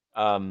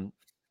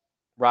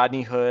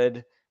Rodney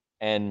Hood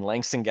and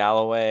Langston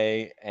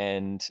Galloway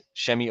and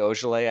Shemi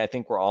Ojeleye, I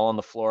think, were all on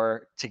the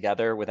floor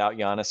together without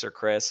Giannis or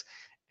Chris.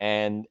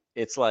 And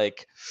it's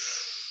like,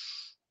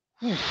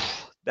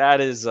 that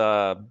is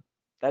not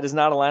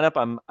a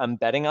lineup I'm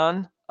betting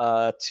on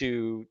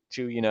to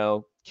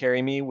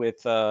carry me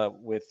with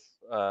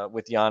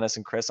Giannis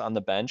and Chris on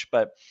the bench.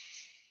 But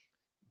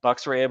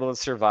Bucks were able to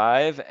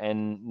survive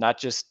and not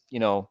just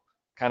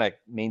kind of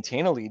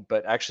maintain a lead,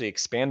 but actually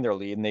expand their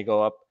lead, and they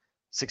go up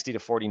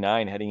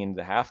 60-49 heading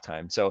into the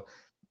halftime. So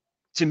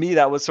to me,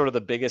 that was sort of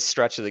the biggest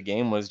stretch of the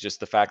game, was just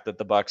the fact that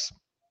the Bucks,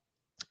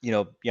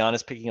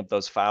 Giannis picking up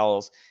those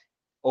fouls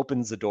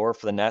opens the door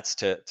for the Nets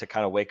to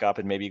kind of wake up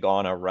and maybe go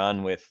on a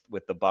run with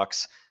the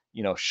Bucks,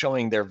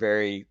 showing their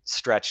very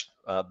stretched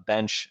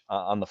bench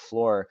on the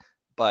floor.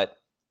 But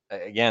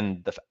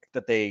again, the fact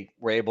that they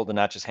were able to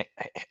not just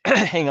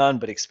hang on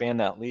but expand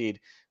that lead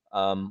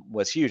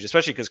was huge,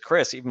 especially because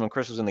Chris, even when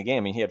Chris was in the game,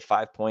 I mean, he had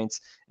 5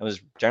 points and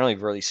was generally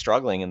really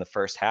struggling in the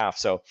first half.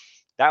 So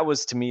that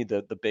was, to me,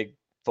 the big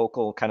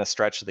focal kind of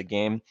stretch of the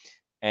game.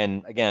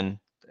 And again,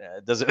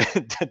 does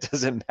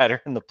it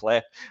matter in the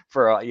play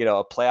for a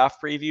playoff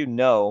preview?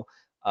 No.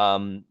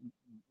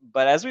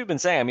 But as we've been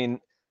saying, I mean,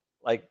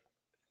 like,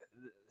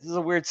 this is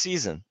a weird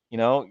season.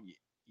 You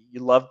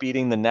love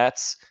beating the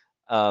Nets.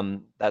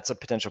 That's a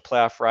potential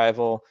playoff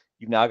rival.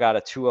 You've now got a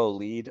 2-0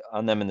 lead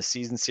on them in the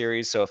season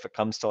series. So if it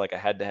comes to like a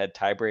head-to-head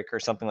tiebreaker or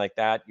something like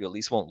that, you at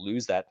least won't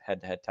lose that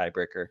head-to-head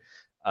tiebreaker.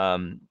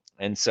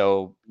 And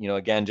so,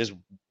 again, just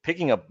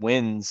picking up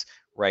wins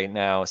right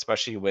now,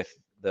 especially with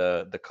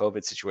the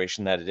COVID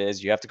situation that it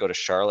is, you have to go to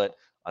Charlotte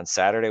on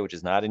Saturday, which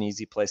is not an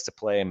easy place to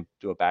play, and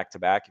do a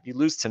back-to-back. If you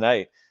lose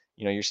tonight,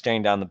 you're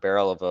staring down the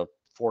barrel of a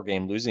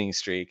 4-game losing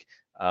streak.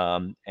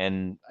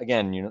 And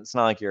again, it's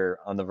not like you're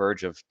on the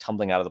verge of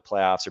tumbling out of the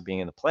playoffs or being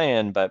in the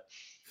play-in, but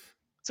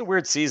it's a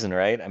weird season,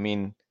 right? I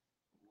mean,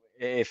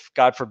 if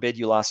God forbid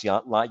you lost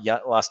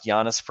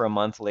Giannis for a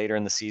month later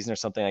in the season or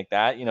something like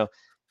that, you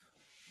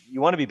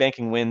want to be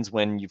banking wins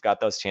when you've got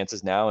those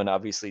chances now. And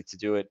obviously to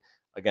do it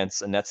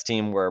against a Nets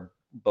team where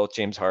both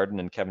James Harden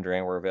and Kevin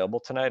Durant were available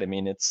tonight, I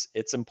mean, it's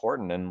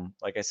important. And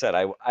like I said,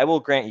 I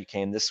will grant you,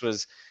 Kane, this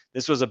was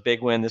a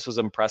big win. This was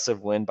an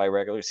impressive win by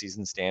regular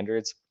season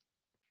standards.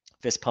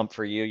 Fist pump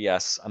for you.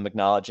 Yes, I'm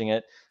acknowledging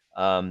it.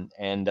 And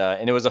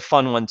it was a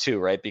fun one too,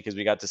 right? Because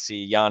we got to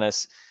see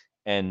Giannis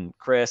and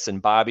Chris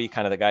and Bobby,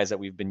 kind of the guys that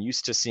we've been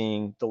used to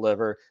seeing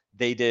deliver.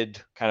 They did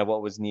kind of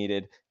what was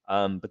needed.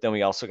 But then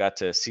we also got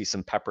to see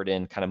some peppered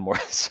in kind of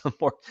some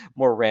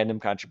more random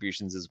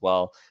contributions as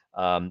well.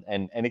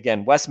 And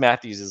again, Wes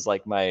Matthews is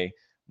like my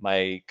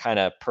kind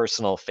of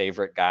personal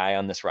favorite guy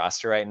on this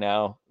roster right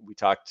now. We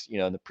talked,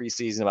 in the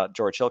preseason about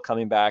George Hill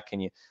coming back,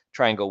 and you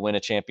try and go win a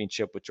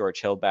championship with George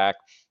Hill back.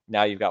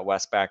 Now you've got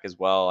Wes back as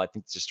well. I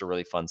think it's just a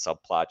really fun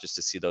subplot just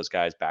to see those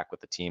guys back with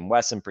the team.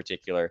 Wes in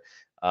particular,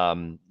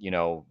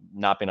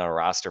 not been on a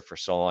roster for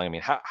so long. I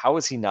mean, how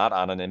is he not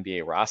on an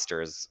NBA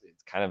roster is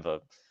kind of a,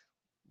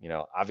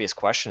 obvious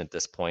question at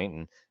this point.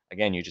 And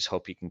again, you just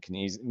hope he can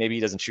maybe he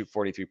doesn't shoot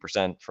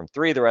 43% from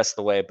three the rest of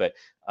the way, but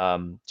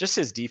just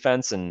his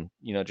defense and,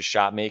 just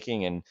shot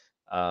making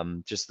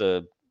and just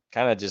the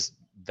kind of just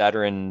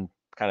veteran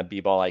kind of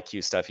b-ball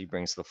IQ stuff he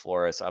brings to the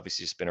floor has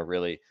obviously just been a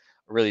really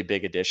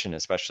big addition,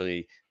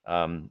 especially,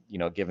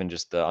 given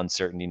just the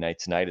uncertainty night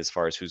tonight as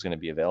far as who's going to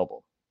be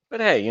available.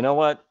 But hey, you know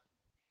what?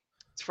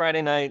 It's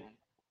Friday night.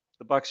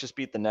 The Bucks just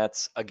beat the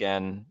Nets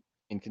again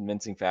in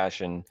convincing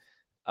fashion.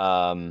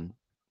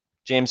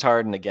 James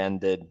Harden again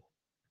did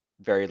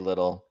very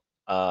little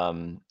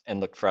and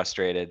looked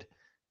frustrated.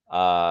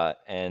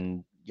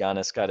 And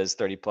Giannis got his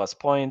 30+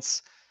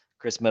 points.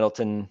 Chris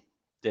Middleton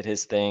did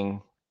his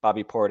thing.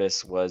 Bobby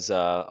Portis was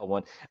a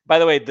one. By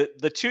the way,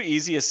 the two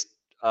easiest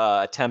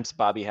attempts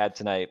Bobby had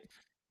tonight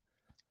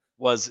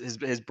was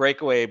his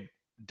breakaway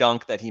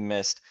dunk that he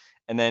missed.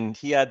 And then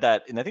he had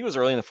that, and I think it was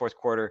early in the fourth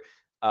quarter.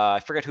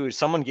 I forget who,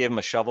 someone gave him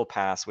a shovel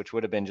pass, which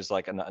would have been just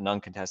like an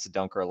uncontested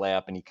dunk or a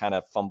layup, and he kind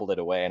of fumbled it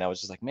away. And I was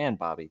just like, man,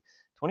 Bobby,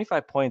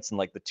 25 points and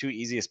like the two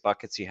easiest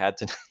buckets he had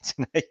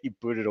tonight, he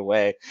booted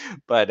away.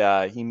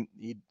 But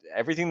he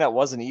everything that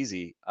wasn't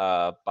easy,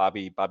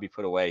 Bobby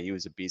put away. He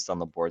was a beast on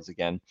the boards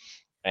again.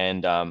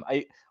 And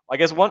I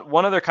guess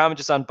one other comment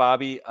just on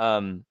Bobby.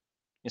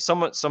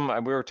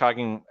 We were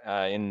talking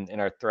in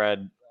our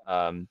thread,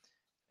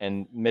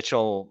 and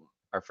Mitchell,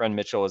 our friend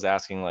Mitchell, was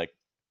asking, like,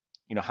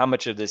 how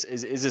much of this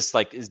is this,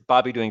 like, is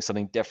Bobby doing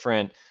something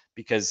different?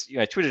 Because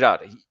I tweeted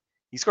out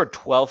he scored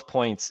 12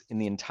 points in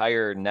the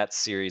entire Nets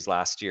series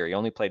last year. He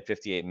only played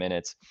 58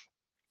 minutes,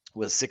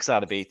 was 6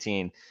 out of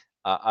 18.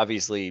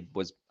 Obviously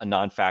was a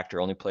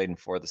non-factor, only played in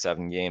 4 of the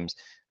 7 games.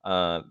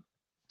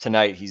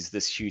 Tonight he's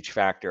this huge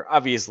factor.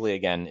 Obviously,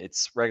 again,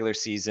 it's regular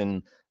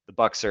season. The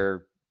Bucks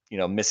are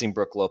missing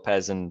Brook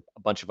Lopez and a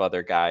bunch of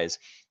other guys.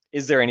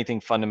 Is there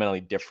anything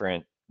fundamentally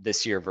different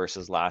this year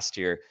versus last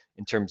year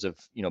in terms of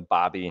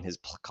Bobby and his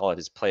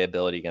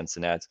playability against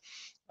the Nets?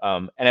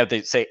 And I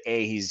would say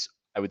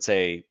I would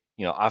say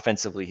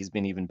offensively he's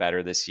been even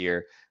better this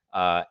year.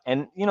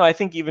 And I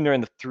think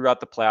even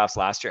throughout the playoffs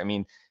last year, I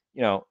mean,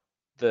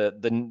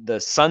 the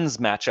Suns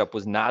matchup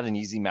was not an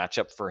easy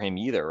matchup for him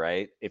either,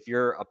 right? If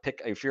you're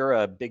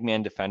a big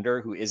man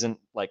defender who isn't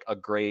like a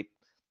great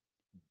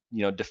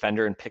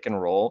defender in pick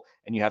and roll,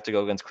 and you have to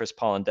go against Chris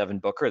Paul and Devin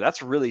Booker,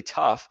 that's really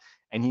tough.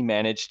 And he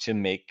managed to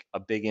make a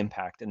big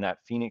impact in that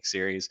Phoenix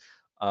series,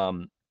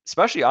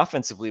 especially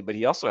offensively, but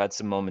he also had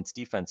some moments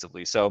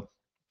defensively. So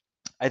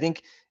I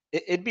think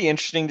it'd be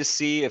interesting to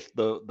see if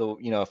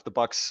the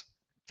Bucks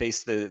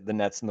face the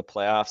Nets in the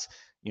playoffs,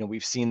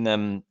 we've seen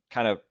them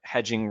kind of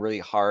hedging really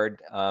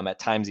hard, at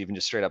times even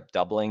just straight up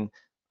doubling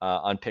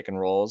on pick and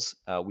rolls.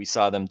 We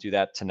saw them do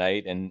that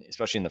tonight, and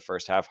especially in the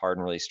first half,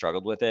 Harden really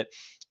struggled with it.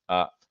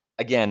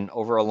 Again,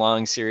 over a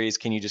long series,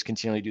 can you just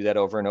continually do that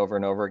over and over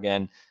and over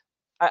again?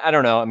 I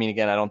don't know. I mean,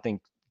 again, I don't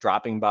think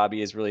dropping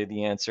Bobby is really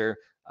the answer.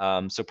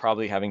 So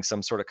probably having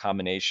some sort of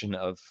combination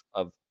of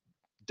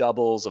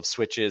doubles, of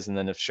switches, and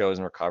then of shows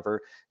and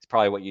recover is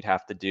probably what you'd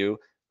have to do.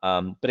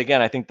 But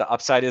again, I think the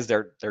upside is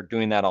they're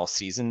doing that all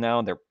season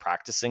now. They're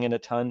practicing it a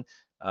ton,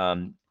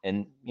 and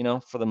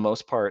for the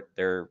most part,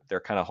 they're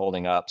kind of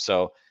holding up.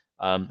 So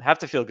have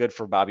to feel good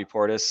for Bobby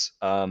Portis.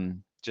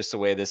 Just the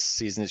way this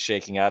season is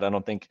shaking out, I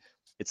don't think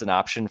it's an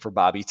option for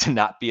Bobby to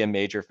not be a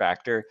major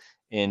factor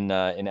in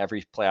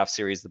every playoff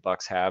series the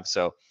Bucks have.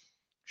 So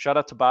shout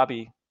out to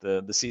Bobby.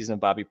 The season of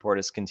Bobby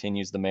Portis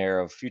continues.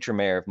 The future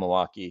mayor of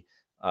Milwaukee,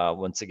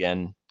 once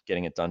again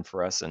getting it done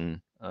for us, and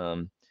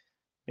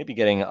maybe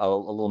getting a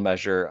little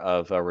measure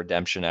of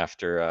redemption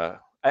after.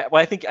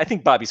 I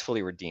think Bobby's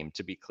fully redeemed,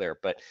 to be clear,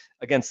 but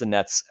against the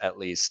Nets at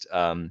least,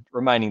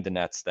 reminding the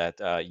Nets that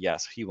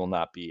yes, he will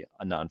not be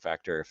a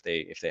non-factor if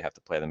they have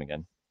to play them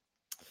again.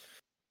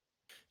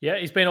 Yeah,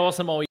 he's been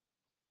awesome all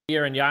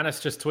year, and Giannis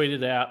just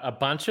tweeted out a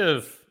bunch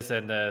of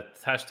and the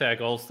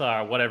hashtag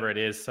All-Star, whatever it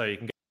is, so you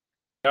can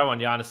go on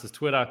Giannis's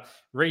Twitter,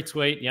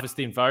 retweet,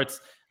 Giannis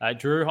votes.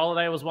 Drew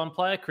Holiday was one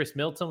player, Chris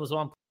Middleton was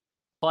one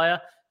player,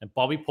 and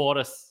Bobby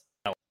Portis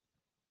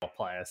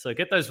player. So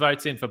get those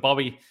votes in for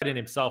Bobby in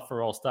himself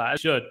for All-Star.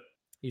 Should.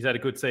 He's had a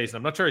good season.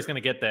 I'm not sure he's going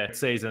to get there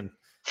season.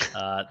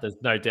 There's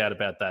no doubt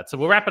about that. So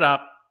we'll wrap it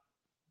up.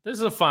 This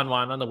is a fun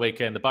one on the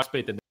weekend. The Bucks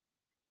beat the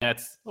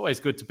Nets.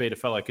 Always good to beat a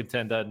fellow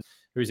contender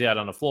who's out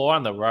on the floor,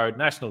 on the road,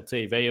 national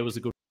TV. It was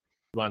a good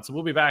one. So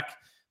we'll be back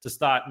to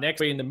start next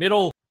week in the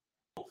middle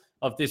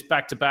of this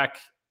back-to-back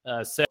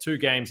set, 2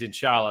 games in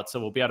Charlotte. So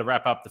we'll be able to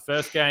wrap up the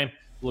first game,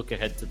 look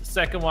ahead to the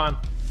second one.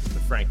 For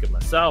Frank and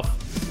myself,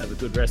 have a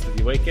good rest of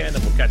your weekend,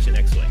 and we'll catch you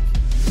next week.